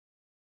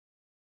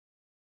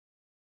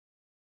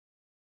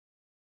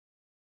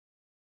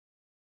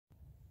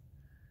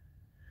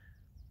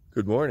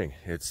Good morning.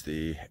 It's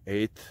the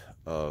 8th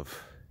of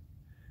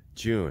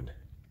June,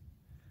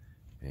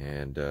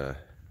 and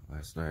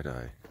last night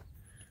I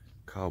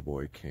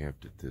cowboy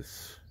camped at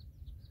this,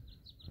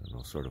 I don't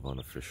know, sort of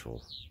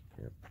unofficial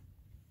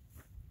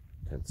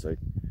tent site.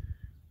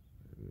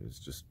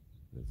 It's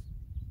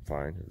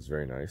fine. It was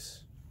very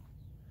nice.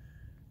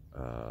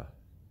 It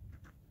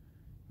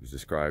was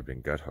described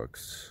in gut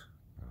hooks,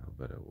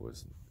 but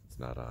it's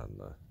not on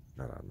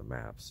the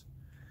maps.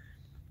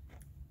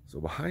 So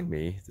behind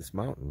me, this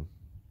mountain,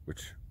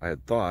 which I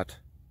had thought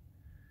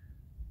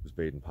was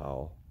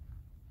Baden-Powell,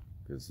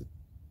 because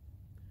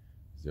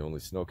it's the only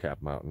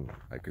snow-capped mountain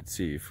I could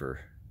see for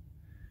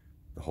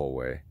the whole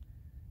way,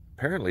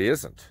 apparently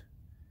isn't.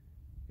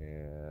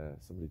 And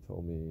somebody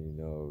told me,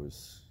 no,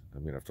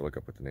 I'm gonna have to look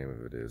up what the name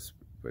of it is,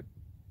 but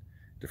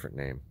different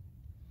name.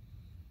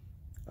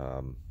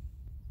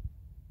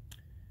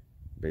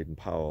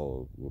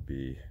 Baden-Powell will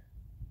be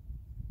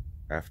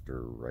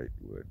after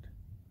Wrightwood,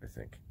 I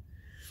think.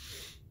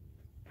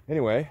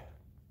 Anyway,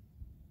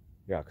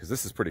 yeah, because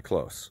this is pretty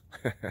close.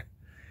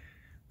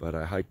 But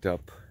I hiked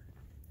up,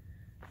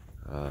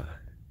 and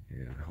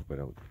I hope I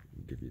don't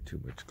give you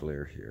too much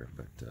glare here,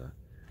 but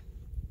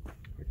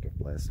hiked up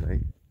last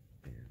night,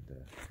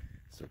 and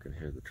still can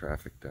hear the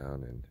traffic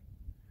down in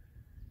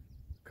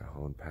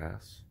Cajon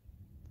Pass.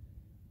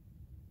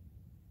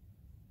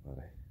 A lot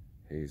of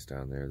haze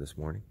down there this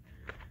morning.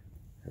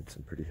 Had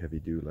some pretty heavy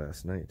dew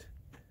last night,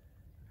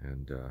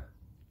 and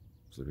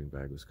sleeping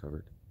bag was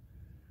covered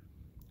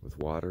with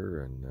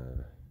water, and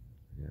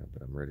yeah,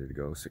 but I'm ready to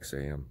go. 6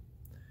 a.m.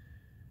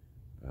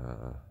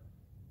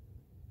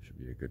 Should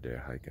be a good day of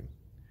hiking.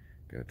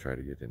 Gonna try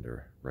to get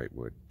into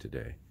Wrightwood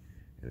today,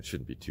 and it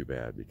shouldn't be too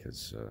bad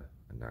because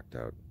I knocked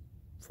out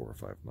 4 or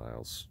 5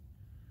 miles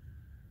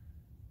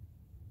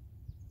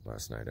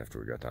last night after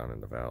we got down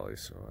in the valley,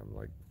 so I'm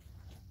like,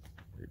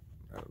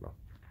 I don't know,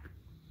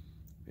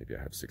 maybe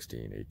I have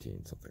 16,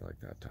 18, something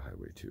like that to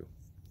Highway 2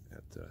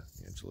 at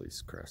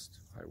Angeles Crest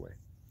Highway.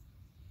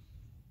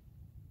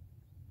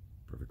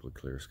 Perfectly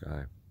clear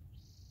sky.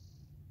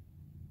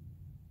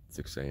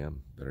 6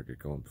 a.m. Better get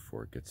going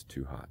before it gets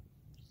too hot.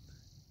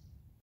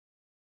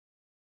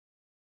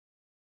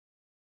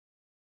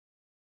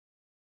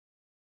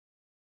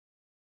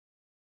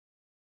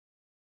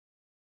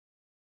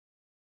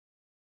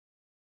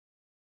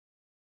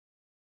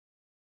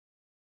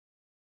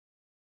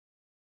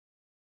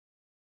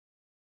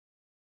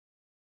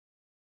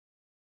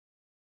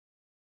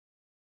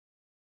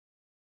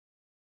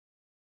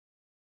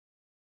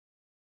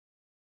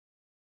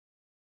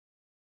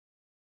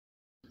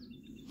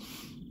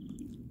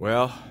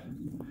 Well,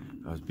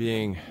 I was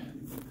being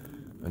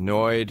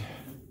annoyed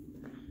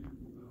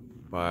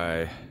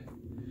by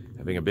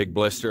having a big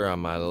blister on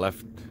my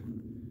left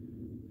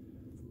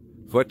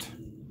foot.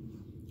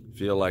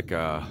 Feel like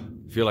a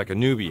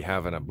newbie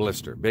having a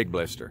blister, big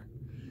blister.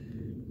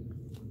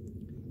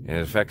 And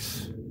it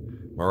affects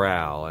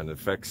morale, and it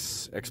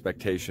affects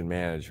expectation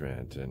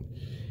management, and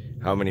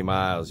how many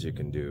miles you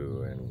can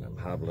do, and I'm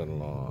hobbling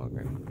along,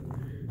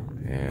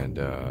 and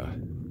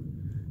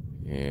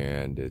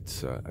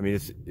it's I mean,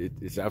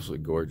 it's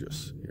absolutely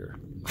gorgeous here.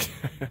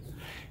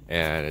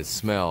 And it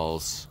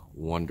smells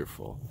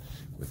wonderful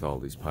with all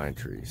these pine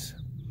trees.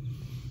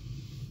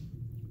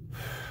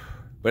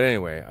 But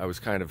anyway, I was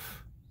kind of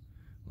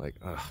like,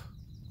 what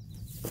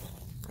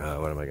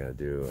am I gonna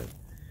do?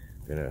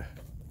 And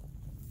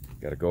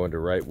gotta go into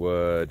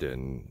Wrightwood,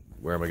 and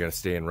where am I gonna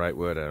stay in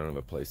Wrightwood? I don't have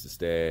a place to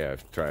stay.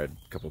 I've tried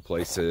a couple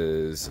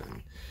places,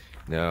 and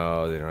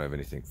no, they don't have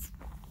anything,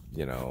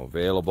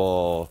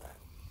 available.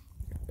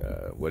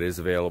 What is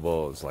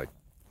available is like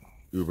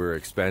uber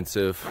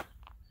expensive.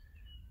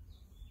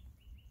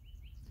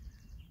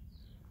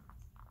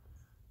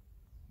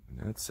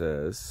 And that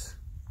says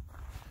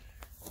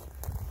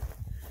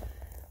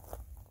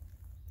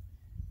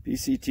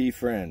PCT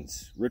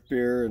Friends, root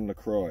beer and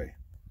LaCroix.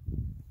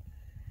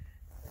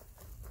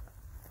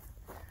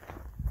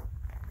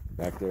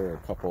 Back there are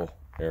a couple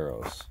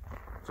arrows,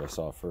 which I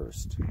saw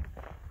first.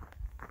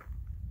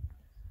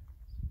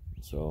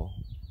 So,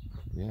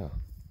 yeah.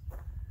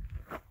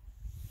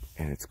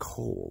 And it's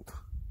cold.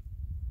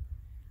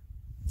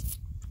 So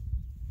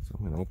I'm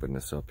going to open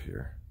this up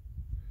here.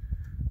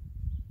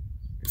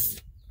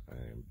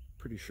 I'm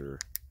pretty sure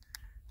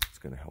it's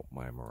going to help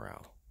my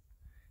morale.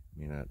 It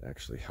may not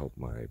actually help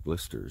my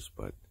blisters,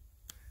 but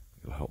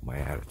it'll help my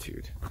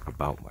attitude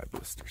about my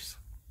blisters.